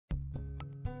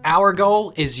Our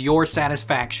goal is your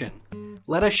satisfaction.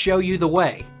 Let us show you the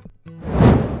way.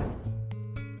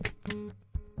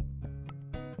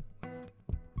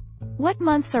 What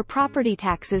months are property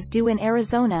taxes due in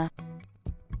Arizona?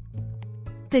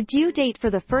 The due date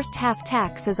for the first half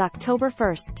tax is October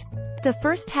 1st. The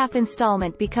first half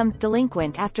installment becomes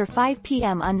delinquent after 5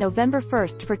 p.m. on November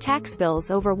 1st for tax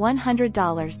bills over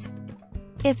 $100.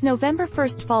 If November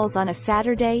 1st falls on a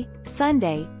Saturday,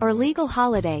 Sunday, or legal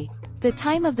holiday, the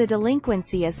time of the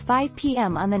delinquency is 5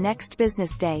 p.m. on the next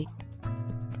business day.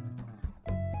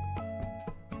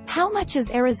 How much is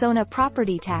Arizona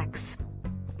property tax?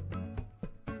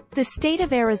 The state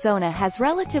of Arizona has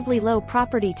relatively low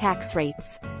property tax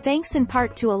rates, thanks in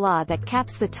part to a law that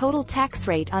caps the total tax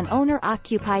rate on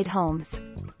owner-occupied homes.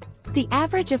 The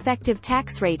average effective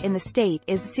tax rate in the state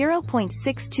is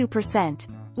 0.62%,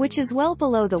 which is well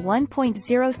below the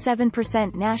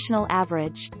 1.07% national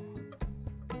average.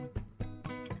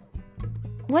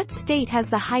 What state has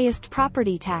the highest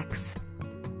property tax?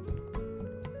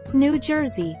 New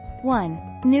Jersey.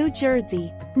 1. New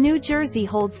Jersey. New Jersey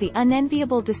holds the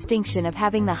unenviable distinction of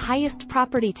having the highest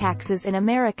property taxes in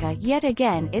America. Yet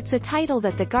again, it's a title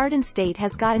that the Garden State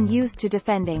has gotten used to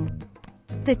defending.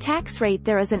 The tax rate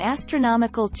there is an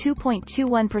astronomical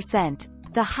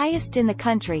 2.21%, the highest in the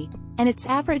country, and its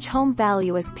average home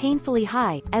value is painfully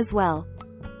high, as well.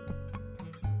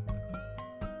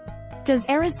 Does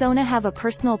Arizona have a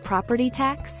personal property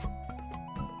tax?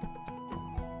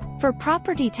 For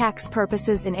property tax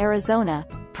purposes in Arizona,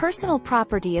 personal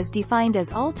property is defined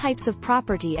as all types of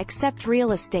property except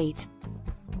real estate.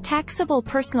 Taxable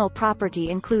personal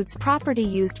property includes property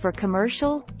used for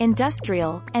commercial,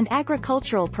 industrial, and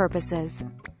agricultural purposes.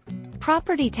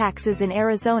 Property taxes in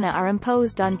Arizona are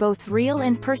imposed on both real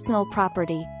and personal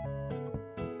property.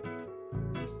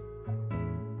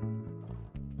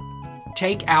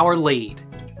 Take our lead.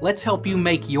 Let's help you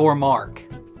make your mark.